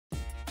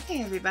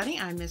Hey everybody,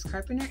 I'm Ms.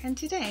 Carpenter and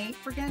today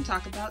we're going to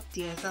talk about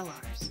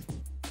DSLRs.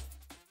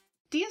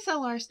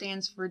 DSLR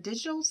stands for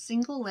Digital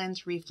Single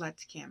Lens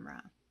Reflex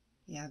Camera.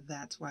 Yeah,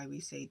 that's why we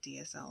say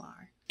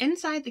DSLR.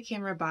 Inside the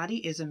camera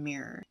body is a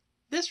mirror.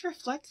 This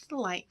reflects the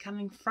light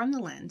coming from the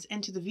lens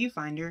into the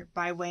viewfinder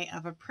by way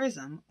of a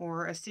prism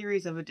or a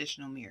series of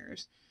additional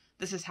mirrors.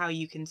 This is how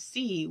you can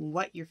see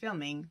what you're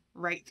filming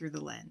right through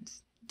the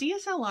lens.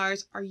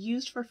 DSLRs are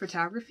used for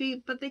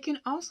photography, but they can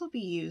also be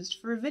used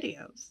for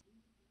videos.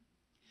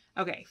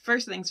 Okay,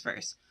 first things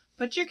first,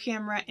 put your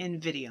camera in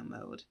video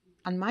mode.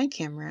 On my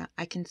camera,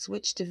 I can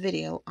switch to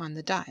video on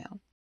the dial.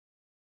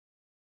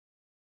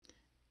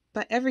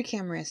 But every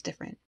camera is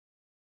different.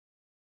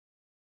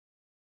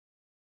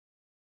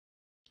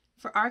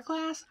 For our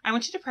class, I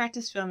want you to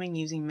practice filming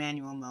using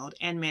manual mode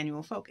and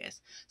manual focus,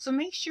 so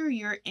make sure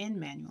you're in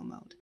manual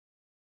mode.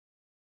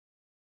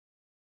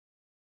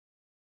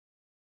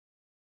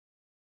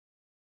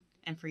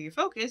 And for your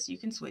focus, you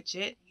can switch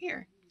it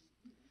here.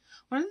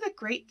 One of the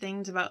great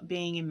things about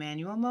being in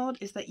manual mode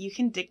is that you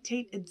can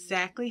dictate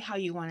exactly how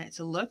you want it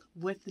to look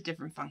with the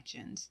different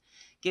functions,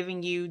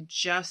 giving you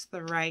just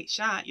the right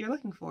shot you're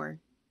looking for.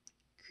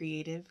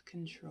 Creative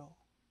control.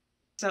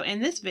 So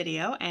in this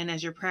video, and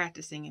as you're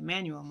practicing in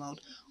manual mode,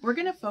 we're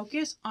going to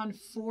focus on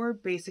 4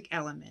 basic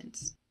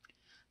elements.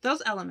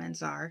 Those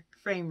elements are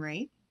frame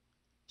rate,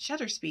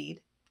 shutter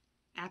speed,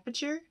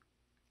 aperture,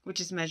 which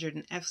is measured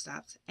in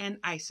f-stops,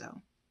 and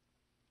ISO.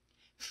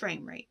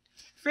 Frame rate.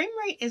 Frame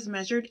rate is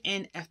measured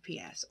in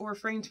FPS, or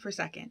frames per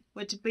second,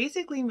 which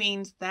basically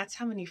means that's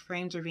how many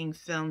frames are being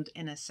filmed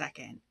in a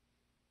second.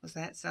 Was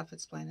that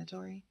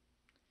self-explanatory?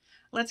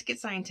 Let's get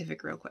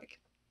scientific real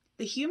quick.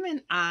 The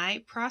human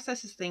eye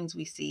processes things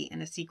we see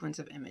in a sequence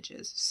of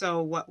images,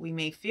 so what we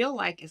may feel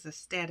like is a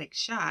static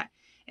shot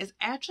is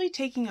actually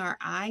taking our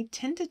eye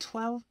 10 to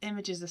 12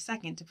 images a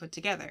second to put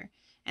together,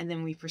 and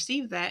then we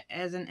perceive that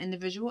as an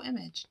individual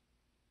image.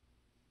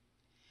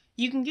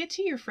 You can get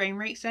to your frame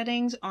rate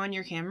settings on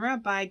your camera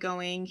by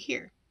going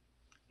here,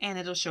 and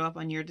it'll show up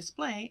on your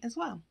display as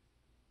well.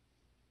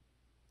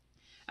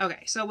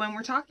 Okay, so when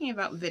we're talking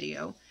about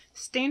video,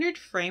 standard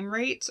frame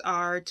rates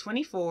are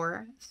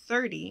 24,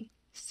 30,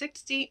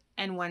 60,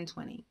 and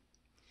 120.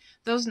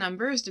 Those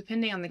numbers,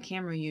 depending on the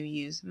camera you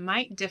use,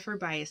 might differ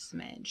by a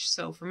smidge.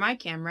 So for my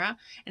camera,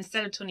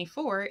 instead of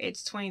 24,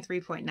 it's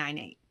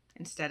 23.98.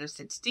 Instead of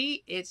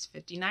 60, it's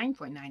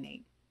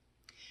 59.98.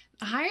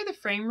 The higher the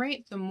frame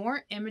rate, the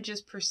more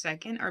images per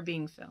second are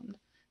being filmed.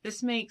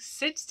 This makes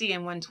 60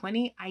 and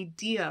 120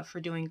 ideal for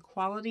doing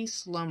quality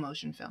slow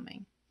motion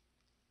filming.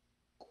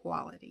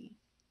 Quality.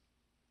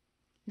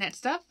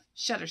 Next up,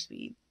 shutter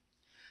speed.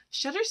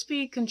 Shutter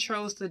speed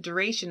controls the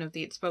duration of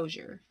the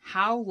exposure,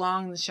 how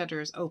long the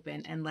shutter is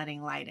open and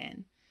letting light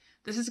in.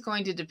 This is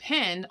going to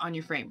depend on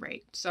your frame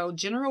rate. So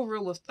general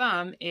rule of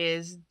thumb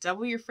is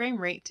double your frame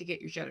rate to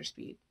get your shutter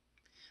speed.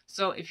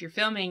 So if you're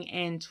filming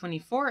in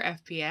 24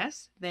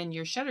 FPS, then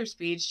your shutter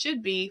speed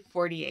should be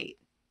 48.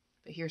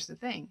 But here's the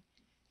thing,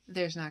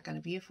 there's not going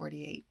to be a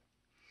 48.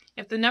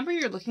 If the number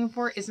you're looking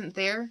for isn't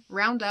there,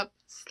 round up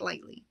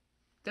slightly.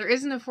 There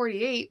isn't a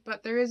 48,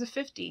 but there is a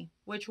 50,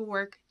 which will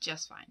work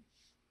just fine.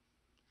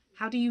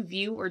 How do you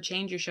view or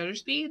change your shutter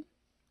speed?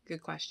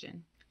 Good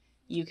question.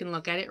 You can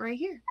look at it right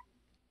here.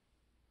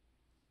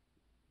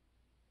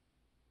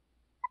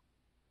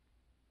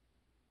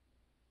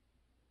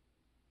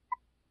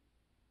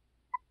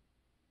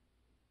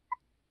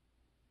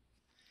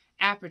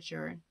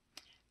 Aperture.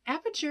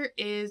 Aperture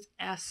is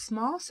a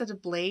small set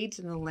of blades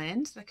in the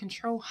lens that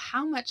control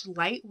how much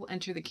light will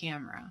enter the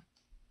camera.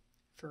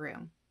 For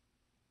real.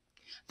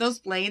 Those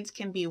blades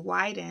can be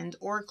widened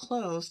or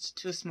closed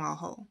to a small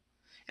hole.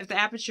 If the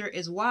aperture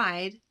is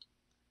wide,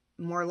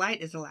 more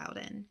light is allowed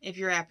in. If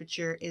your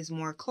aperture is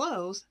more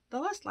closed, the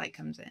less light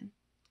comes in.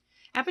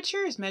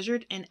 Aperture is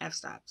measured in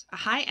f-stops. A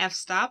high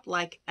f-stop,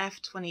 like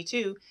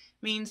f22,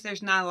 means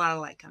there's not a lot of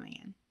light coming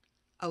in.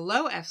 A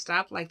low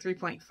f-stop, like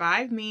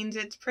 3.5, means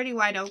it's pretty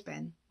wide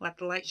open. Let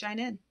the light shine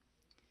in.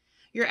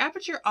 Your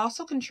aperture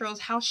also controls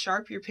how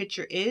sharp your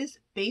picture is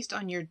based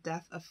on your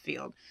depth of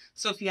field.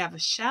 So if you have a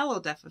shallow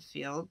depth of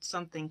field,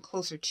 something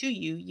closer to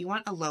you, you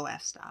want a low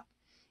f-stop.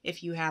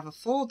 If you have a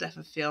full depth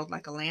of field,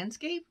 like a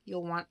landscape,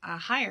 you'll want a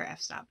higher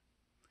f-stop.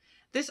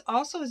 This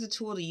also is a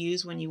tool to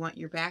use when you want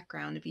your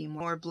background to be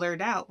more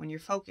blurred out when your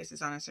focus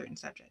is on a certain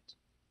subject.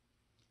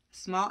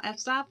 Small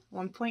f-stop,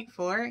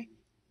 1.4,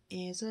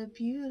 is a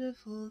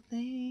beautiful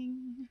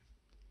thing.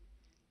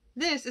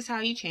 This is how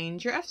you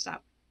change your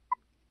f-stop.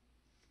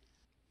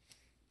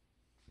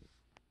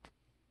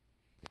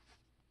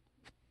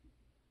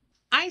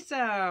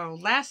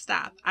 ISO, last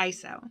stop,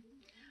 ISO.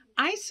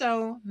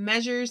 ISO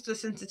measures the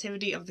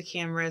sensitivity of the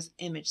camera's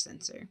image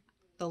sensor.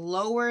 The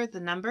lower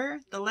the number,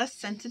 the less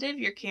sensitive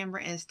your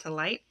camera is to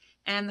light,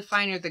 and the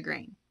finer the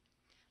grain.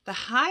 The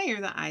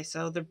higher the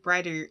ISO, the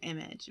brighter your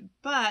image,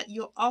 but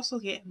you'll also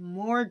get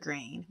more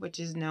grain, which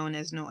is known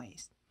as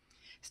noise.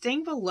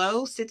 Staying below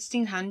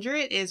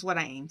 1600 is what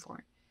I aim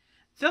for.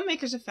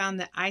 Filmmakers have found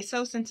that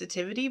ISO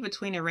sensitivity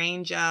between a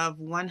range of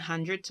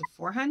 100 to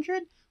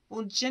 400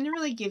 will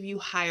generally give you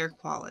higher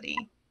quality.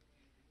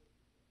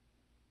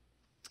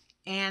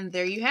 And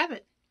there you have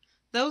it.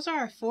 Those are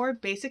our 4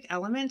 basic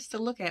elements to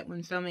look at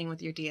when filming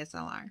with your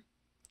DSLR.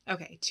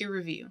 Okay, to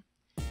review.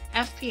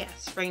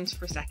 FPS, frames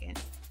per second.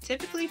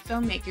 Typically,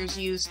 filmmakers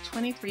use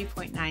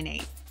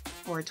 23.98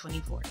 or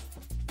 24.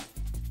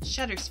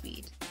 Shutter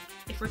speed.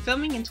 If we're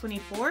filming in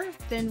 24,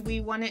 then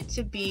we want it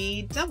to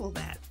be double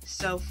that,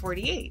 so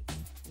 48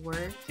 or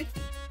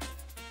 50.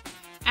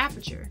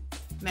 Aperture,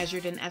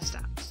 measured in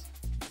f-stops.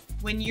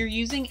 When you're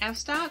using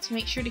f-stops,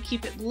 make sure to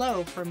keep it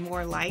low for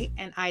more light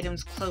and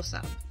items close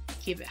up.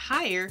 Keep it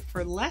higher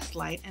for less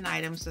light and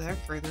items that are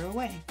further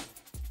away.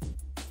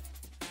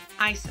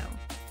 ISO.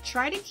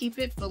 Try to keep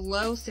it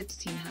below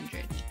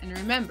 1600, and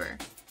remember,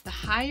 the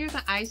higher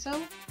the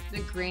ISO, the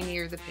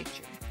grainier the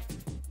picture.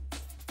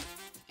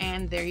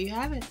 And there you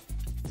have it.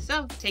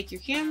 So take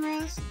your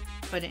cameras,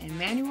 put it in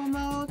manual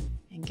mode,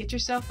 and get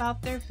yourself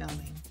out there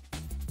filming.